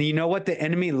 And you know what the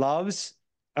enemy loves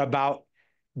about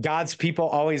God's people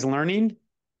always learning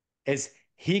is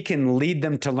he can lead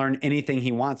them to learn anything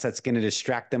he wants that's going to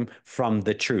distract them from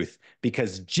the truth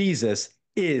because Jesus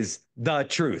is the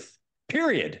truth.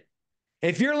 Period.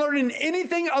 If you're learning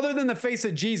anything other than the face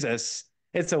of Jesus,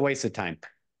 it's a waste of time.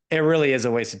 It really is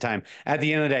a waste of time. At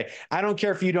the end of the day, I don't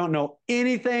care if you don't know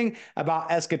anything about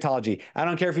eschatology. I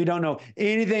don't care if you don't know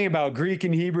anything about Greek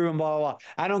and Hebrew and blah, blah, blah.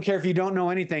 I don't care if you don't know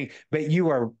anything, but you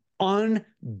are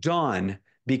undone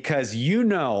because you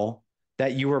know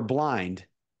that you were blind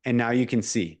and now you can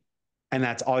see. And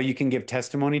that's all you can give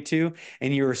testimony to.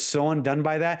 And you're so undone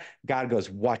by that. God goes,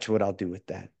 watch what I'll do with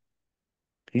that.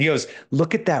 He goes,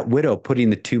 look at that widow putting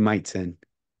the two mites in.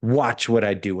 Watch what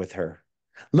I do with her.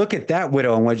 Look at that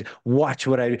widow and watch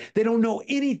what I do. They don't know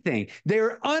anything.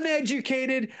 They're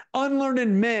uneducated,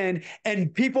 unlearned men,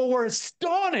 and people were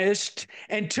astonished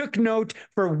and took note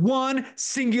for one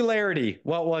singularity.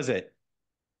 What was it?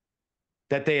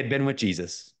 That they had been with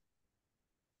Jesus.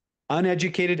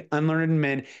 Uneducated, unlearned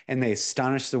men, and they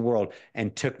astonished the world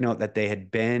and took note that they had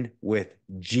been with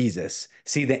Jesus.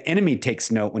 See, the enemy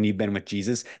takes note when you've been with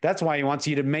Jesus. That's why he wants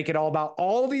you to make it all about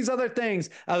all these other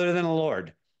things other than the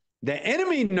Lord. The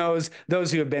enemy knows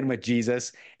those who have been with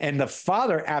Jesus, and the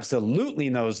Father absolutely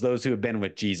knows those who have been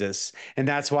with Jesus. And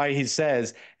that's why he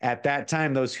says, at that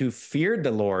time, those who feared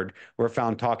the Lord were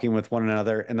found talking with one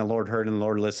another, and the Lord heard and the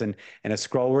Lord listened. And a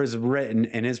scroll was written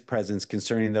in his presence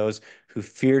concerning those who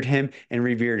feared him and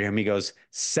revered him. He goes,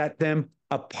 set them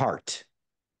apart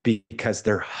because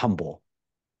they're humble,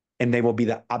 and they will be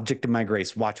the object of my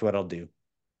grace. Watch what I'll do.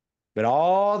 But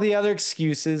all the other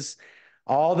excuses,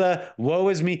 all the woe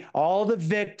is me, all the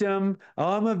victim,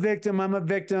 oh, I'm a victim, I'm a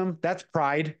victim. That's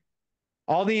pride.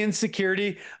 All the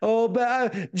insecurity, oh,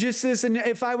 but just this, and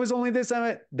if I was only this,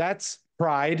 that's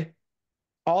pride.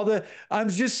 All the, I'm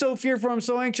just so fearful, I'm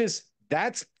so anxious.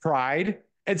 That's pride.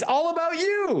 It's all about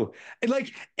you.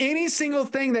 Like any single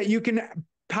thing that you can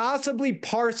possibly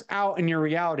parse out in your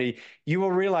reality, you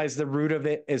will realize the root of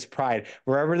it is pride.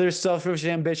 Wherever there's selfish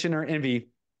ambition or envy,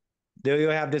 there you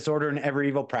have disorder in every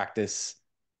evil practice,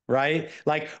 right?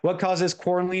 Like what causes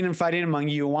quarreling and fighting among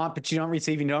you? You want, but you don't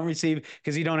receive. You don't receive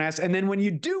because you don't ask. And then when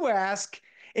you do ask,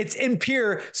 it's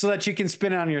impure so that you can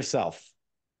spin it on yourself.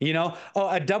 You know, oh,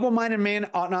 a double-minded man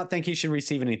ought not think he should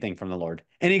receive anything from the Lord.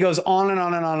 And he goes on and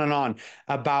on and on and on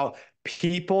about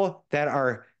people that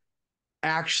are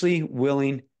actually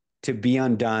willing to be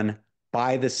undone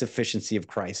by the sufficiency of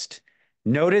Christ.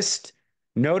 Notice,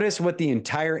 notice what the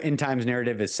entire end times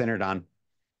narrative is centered on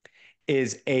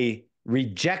is a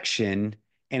rejection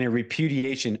and a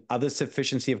repudiation of the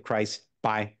sufficiency of Christ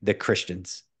by the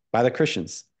Christians. By the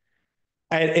Christians.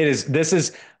 This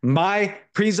is my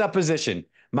presupposition,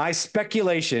 my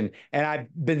speculation, and I've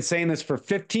been saying this for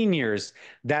 15 years,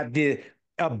 that the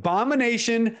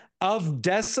abomination of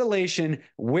desolation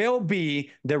will be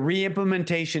the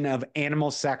reimplementation of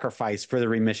animal sacrifice for the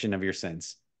remission of your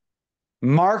sins.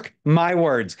 Mark my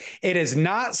words. It is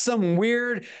not some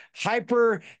weird,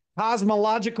 hyper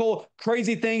cosmological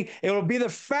crazy thing. It will be the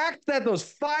fact that those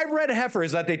 5 red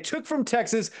heifers that they took from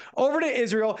Texas over to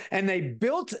Israel and they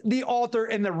built the altar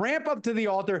and the ramp up to the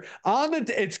altar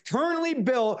it's currently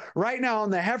built right now,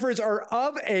 and the heifers are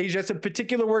of age. That's a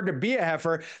particular word to be a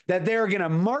heifer, that they're going to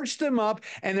march them up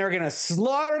and they're going to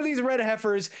slaughter these red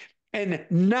heifers. And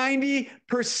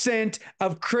 90%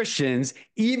 of Christians,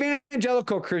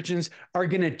 evangelical Christians, are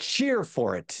going to cheer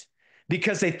for it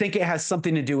because they think it has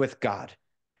something to do with God.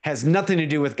 has nothing to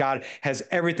do with God, has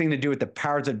everything to do with the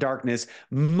powers of darkness,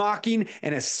 mocking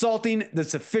and assaulting the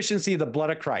sufficiency of the blood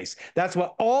of Christ. That's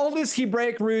what all this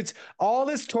Hebraic roots, all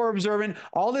this Torah observant,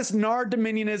 all this Nar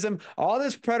dominionism, all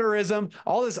this preterism,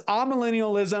 all this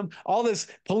amillennialism, all this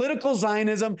political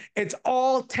Zionism, it's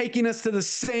all taking us to the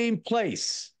same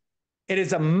place. It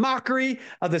is a mockery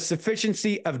of the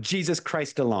sufficiency of Jesus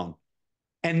Christ alone.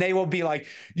 And they will be like,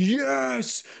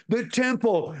 yes, the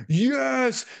temple.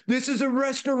 Yes, this is a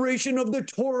restoration of the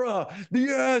Torah.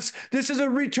 Yes, this is a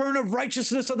return of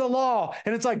righteousness of the law.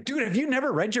 And it's like, dude, have you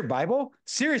never read your Bible?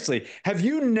 Seriously, have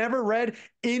you never read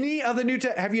any of the New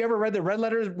Testament? Have you ever read the red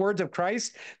letter words of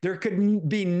Christ? There could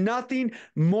be nothing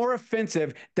more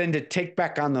offensive than to take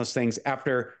back on those things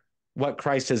after what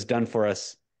Christ has done for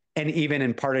us and even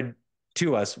imparted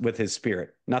to us with his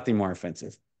spirit. Nothing more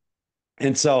offensive.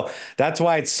 And so that's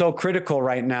why it's so critical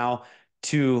right now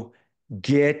to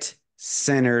get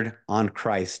centered on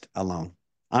Christ alone.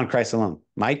 On Christ alone.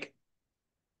 Mike?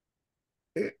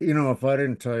 You know, if I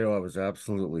didn't tell you I was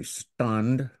absolutely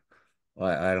stunned,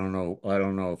 I don't know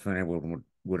if anyone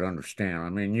would understand. I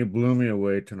mean, you blew me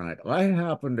away tonight. I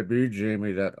happen to be,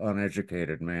 Jamie, that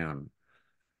uneducated man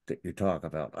that you talk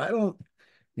about. I don't,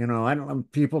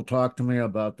 people talk to me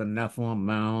about the Nephilim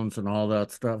mounds and all that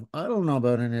stuff. I don't know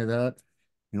about any of that.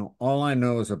 All I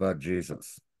know is about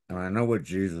Jesus, and I know what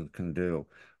Jesus can do.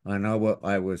 I know what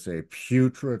I was a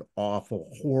putrid,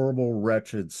 awful, horrible,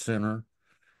 wretched sinner,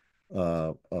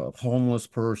 a homeless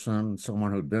person,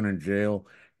 someone who'd been in jail,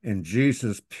 and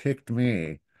Jesus picked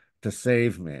me to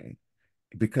save me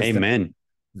because Amen.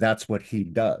 that's what he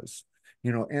does.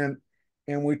 And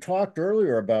we talked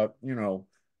earlier about,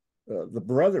 the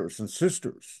brothers and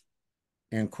sisters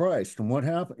in Christ and what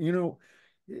happened.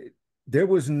 There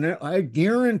was no, I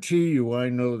guarantee you, I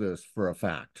know this for a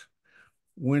fact.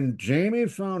 When Jamie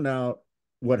found out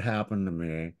what happened to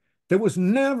me, there was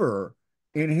never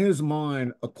in his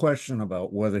mind a question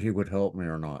about whether he would help me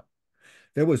or not.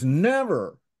 There was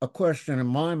never a question in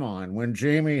my mind when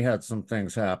Jamie had some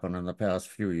things happen in the past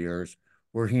few years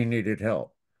where he needed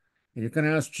help. You can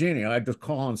ask Jeannie. I'd just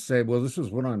call and say, well, this is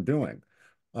what I'm doing.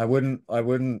 I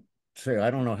wouldn't say,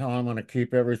 I don't know how I'm going to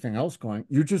keep everything else going.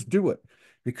 You just do it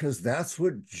because that's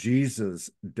what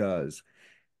Jesus does.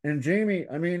 And Jamie,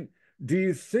 I mean, do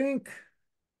you think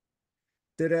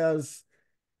that as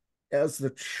the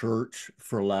church,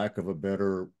 for lack of a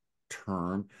better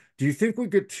term, do you think we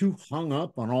get too hung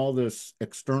up on all this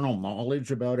external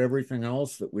knowledge about everything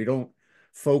else that we don't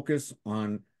focus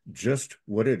on just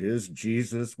what it is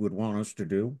Jesus would want us to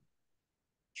do?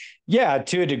 Yeah,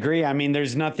 to a degree. I mean,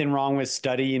 there's nothing wrong with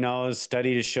study,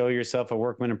 study to show yourself a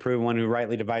workman approved, one who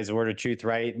rightly divides the word of truth,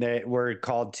 right? That we're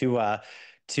called to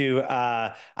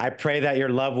I pray that your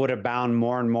love would abound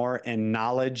more and more in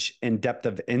knowledge and depth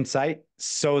of insight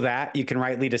so that you can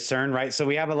rightly discern, right? So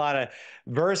we have a lot of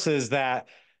verses that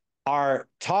are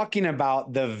talking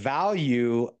about the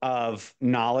value of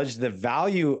knowledge, the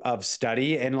value of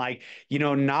study. And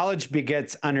knowledge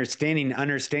begets understanding.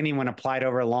 Understanding, when applied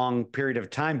over a long period of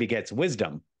time, begets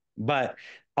wisdom. But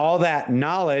all that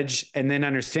knowledge and then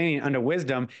understanding under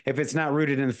wisdom, if it's not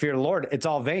rooted in the fear of the Lord, it's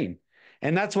all vain.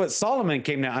 And that's what Solomon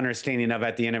came to understanding of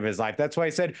at the end of his life. That's why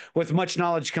he said, with much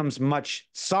knowledge comes much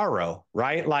sorrow,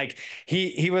 right? Like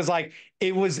he was like,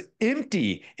 it was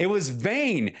empty. It was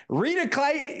vain. Read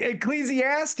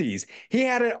Ecclesiastes. He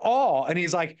had it all. And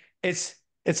he's like, it's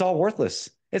all worthless.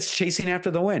 It's chasing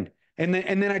after the wind. And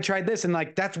then I tried this and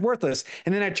that's worthless.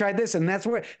 And then I tried this and that's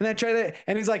worth. And I tried that.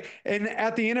 And he's like, and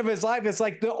at the end of his life, it's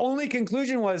like the only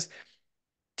conclusion was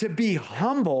to be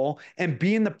humble and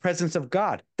be in the presence of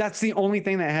God. That's the only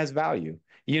thing that has value.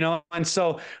 And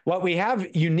so what we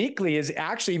have uniquely is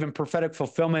actually even prophetic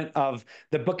fulfillment of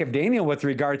the book of Daniel with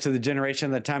regards to the generation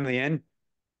of the time of the end,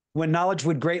 when knowledge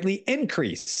would greatly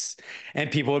increase and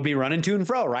people would be running to and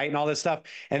fro, right? And all this stuff.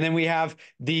 And then we have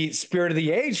the spirit of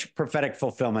the age prophetic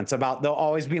fulfillments about they'll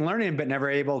always be learning, but never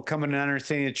able to come in and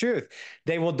understanding the truth.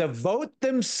 They will devote,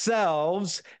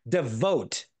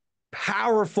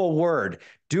 powerful word.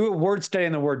 Do a word study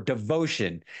on the word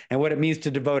devotion and what it means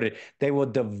to devote it. They will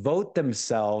devote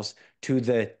themselves to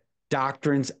the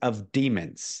doctrines of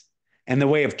demons. And the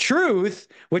way of truth,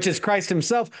 which is Christ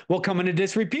himself, will come into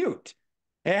disrepute.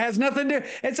 It has nothing to,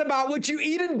 it's about what you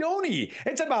eat and don't eat.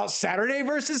 It's about Saturday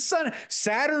versus Sunday,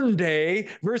 Saturday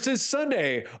versus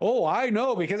Sunday. Oh, I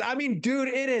know, because dude,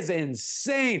 it is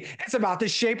insane. It's about the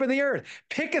shape of the earth.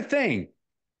 Pick a thing.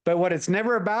 But what it's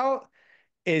never about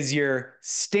is you're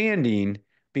standing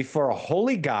before a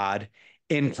holy God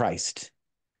in Christ.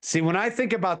 See, when I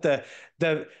think about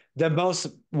the most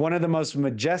one of the most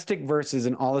majestic verses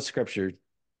in all of Scripture,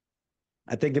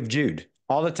 I think of Jude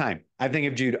all the time. I think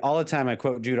of Jude all the time. I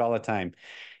quote Jude all the time.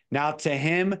 Now, to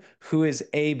him who is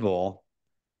able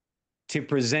to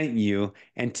present you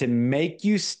and to make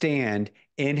you stand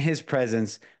in his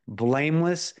presence,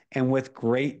 blameless and with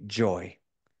great joy.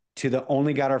 To the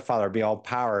only God our Father be all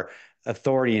power,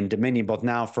 authority, and dominion, both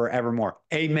now and forevermore.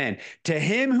 Amen. To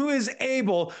him who is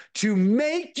able to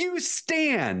make you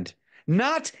stand,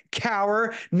 not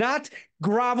cower, not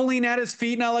groveling at his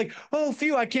feet, not like, oh,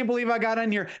 phew, I can't believe I got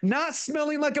in here, not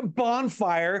smelling like a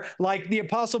bonfire, like the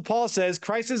Apostle Paul says,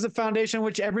 Christ is the foundation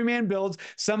which every man builds.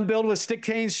 Some build with stick,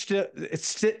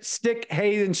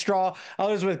 hay, and straw,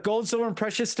 others with gold, silver, and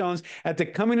precious stones. At the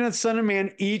coming of the Son of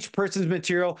Man, each person's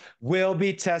material will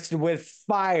be tested with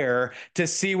fire to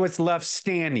see what's left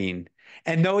standing.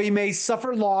 And though he may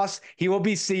suffer loss, he will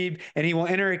be saved and he will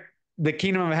enter the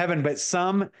kingdom of heaven, but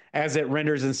some, as it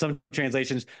renders in some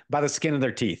translations, by the skin of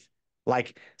their teeth.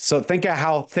 Like, so think of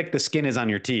how thick the skin is on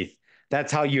your teeth.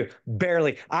 That's how you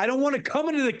barely. I don't want to come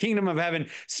into the kingdom of heaven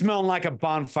smelling like a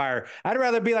bonfire. I'd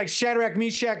rather be like Shadrach,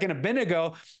 Meshach, and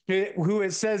Abednego, who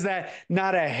it says that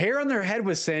not a hair on their head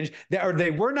was singed, or they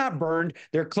were not burned,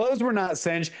 their clothes were not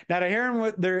singed, not a hair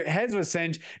on their heads was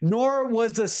singed, nor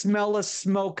was the smell of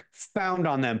smoke found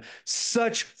on them.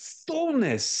 Such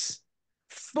fullness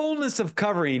of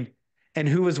covering. And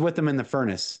who was with them in the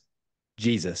furnace?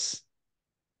 Jesus.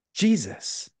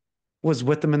 Jesus was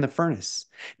with them in the furnace.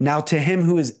 Now, to him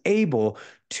who is able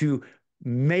to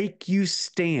make you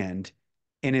stand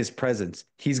in his presence,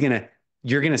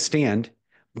 you're going to stand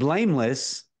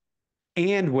blameless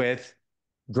and with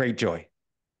great joy.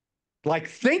 Like,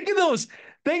 think of those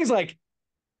things. Like,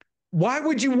 why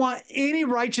would you want any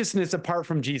righteousness apart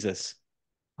from Jesus?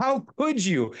 How could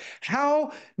you?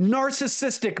 How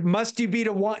narcissistic must you be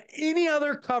to want any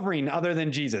other covering other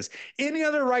than Jesus? Any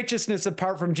other righteousness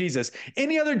apart from Jesus?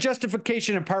 Any other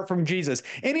justification apart from Jesus?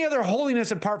 Any other holiness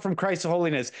apart from Christ's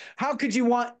holiness? How could you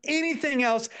want anything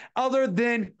else other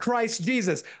than Christ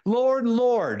Jesus? Lord,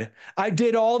 Lord, I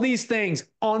did all these things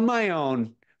on my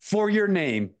own for your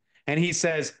name. And he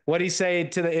says, what did he say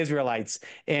to the Israelites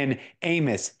in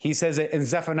Amos? He says it in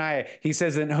Zephaniah. He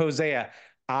says it in Hosea.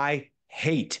 I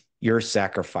hate your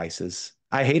sacrifices.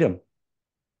 I hate them.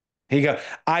 He goes,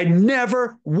 I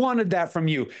never wanted that from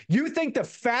you. You think the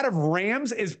fat of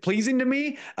rams is pleasing to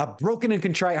me? A broken and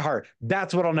contrite heart.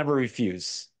 That's what I'll never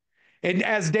refuse. And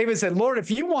as David said, Lord, if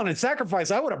you wanted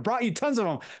sacrifice, I would have brought you tons of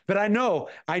them. But I know,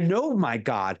 my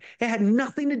God, it had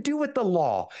nothing to do with the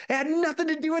law. It had nothing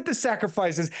to do with the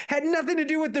sacrifices. It had nothing to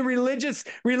do with the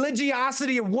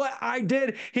religiosity of what I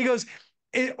did. He goes,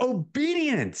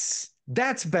 obedience.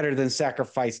 That's better than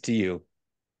sacrifice to you.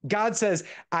 God says,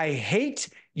 I hate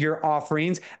your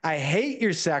offerings. I hate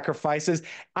your sacrifices.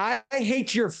 I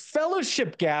hate your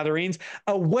fellowship gatherings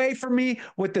away from me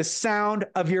with the sound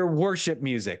of your worship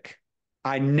music.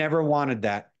 I never wanted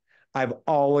that. I've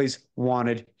always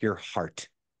wanted your heart.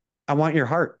 I want your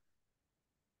heart.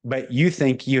 But you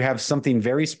think you have something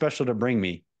very special to bring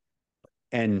me.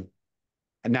 And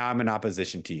now I'm in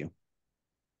opposition to you.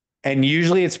 And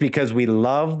usually it's because we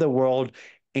love the world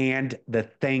and the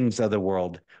things of the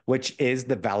world, which is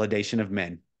the validation of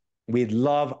men. We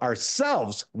love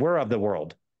ourselves. We're of the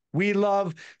world. We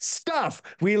love stuff.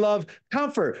 We love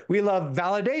comfort. We love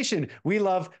validation. We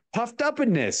love puffed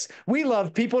uppness. We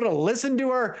love people to listen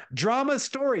to our drama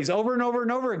stories over and over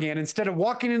and over again instead of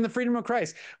walking in the freedom of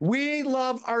Christ. We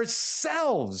love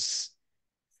ourselves.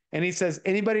 And he says,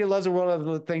 anybody who loves the world,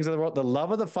 the things of the world, the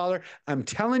love of the Father, I'm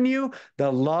telling you, the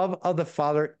love of the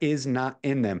Father is not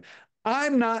in them.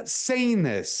 I'm not saying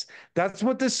this. That's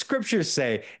what the scriptures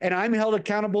say. And I'm held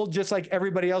accountable just like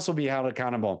everybody else will be held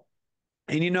accountable.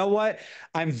 And you know what?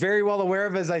 I'm very well aware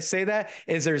of as I say that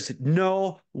is there's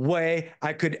no way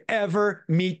I could ever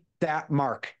meet that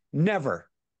mark. Never.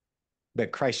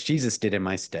 But Christ Jesus did in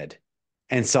my stead.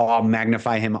 And so I'll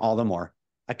magnify him all the more.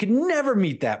 I could never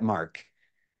meet that mark.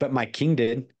 But my king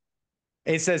did.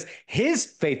 It says his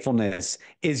faithfulness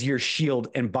is your shield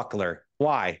and buckler.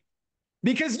 Why?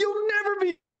 Because you'll never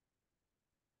be.